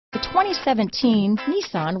2017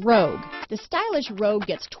 Nissan Rogue. The stylish Rogue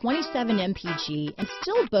gets 27 mpg and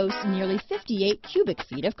still boasts nearly 58 cubic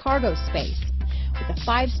feet of cargo space. With a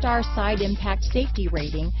 5-star side impact safety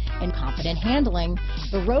rating and confident handling,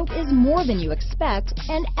 the Rogue is more than you expect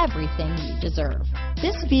and everything you deserve.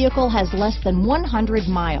 This vehicle has less than 100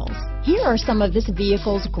 miles. Here are some of this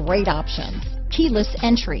vehicle's great options: keyless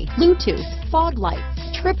entry, Bluetooth, fog lights,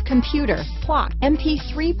 trip computer, clock,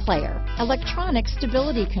 MP3 player, electronic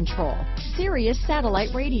stability control, Sirius satellite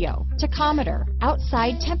radio, tachometer,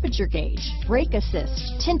 outside temperature gauge, brake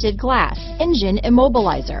assist, tinted glass, engine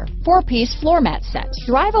immobilizer, 4-piece floor mat set.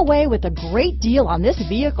 Drive away with a great deal on this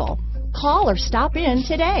vehicle. Call or stop in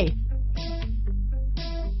today.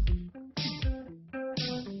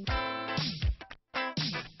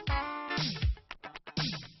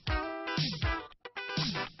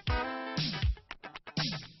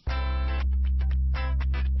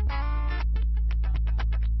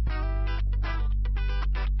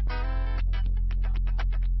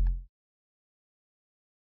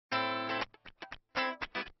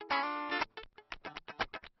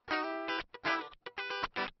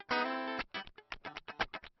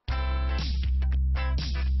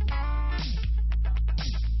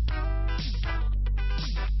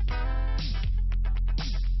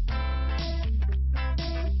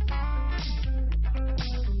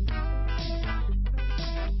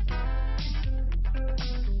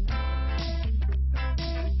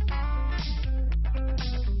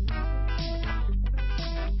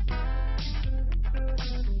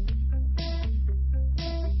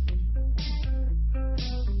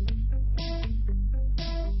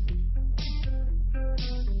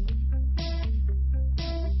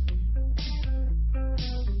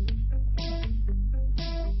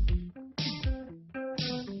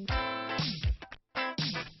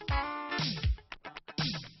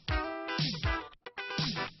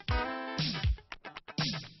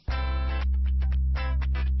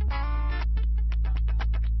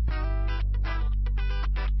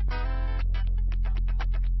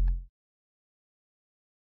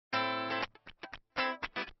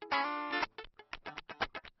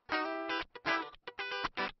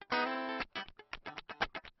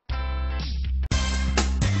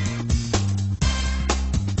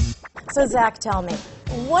 So Zach, tell me,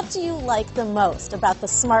 what do you like the most about the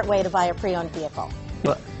smart way to buy a pre-owned vehicle?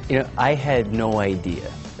 Well, I had no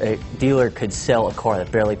idea a dealer could sell a car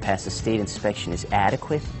that barely passed the state inspection as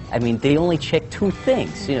adequate. I mean, they only check 2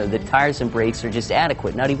 things. The tires and brakes are just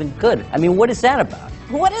adequate, not even good. I mean, what is that about?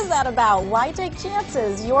 What is that about? Why take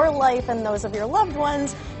chances? Your life and those of your loved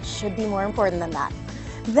ones should be more important than that.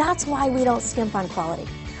 That's why we don't skimp on quality.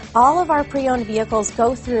 All of our pre-owned vehicles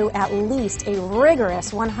go through at least a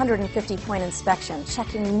rigorous 150-point inspection,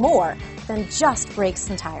 checking more than just brakes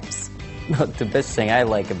and tires. The best thing I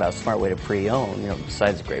like about Smart Way to Pre-Own,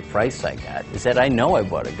 besides the great price I got, is that I know I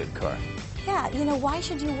bought a good car. Yeah, why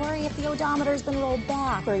should you worry if the odometer's been rolled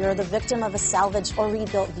back, or you're the victim of a salvaged or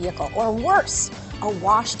rebuilt vehicle, or worse, a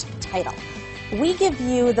washed title? We give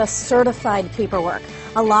you the certified paperwork,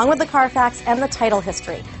 along with the Carfax and the title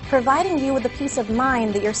history, providing you with the peace of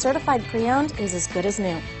mind that your certified pre-owned is as good as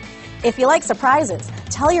new. If you like surprises,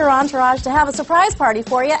 tell your entourage to have a surprise party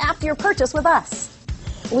for you after your purchase with us.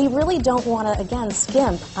 We really don't want to, again,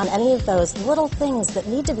 skimp on any of those little things that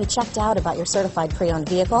need to be checked out about your certified pre-owned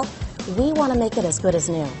vehicle. We want to make it as good as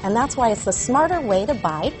new, and that's why it's the smarter way to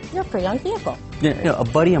buy your pre-owned vehicle. A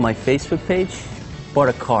buddy on my Facebook page bought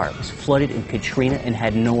a car. It was flooded in Katrina and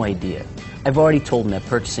had no idea. I've already told him that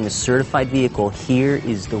purchasing a certified vehicle here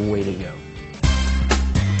is the way to go.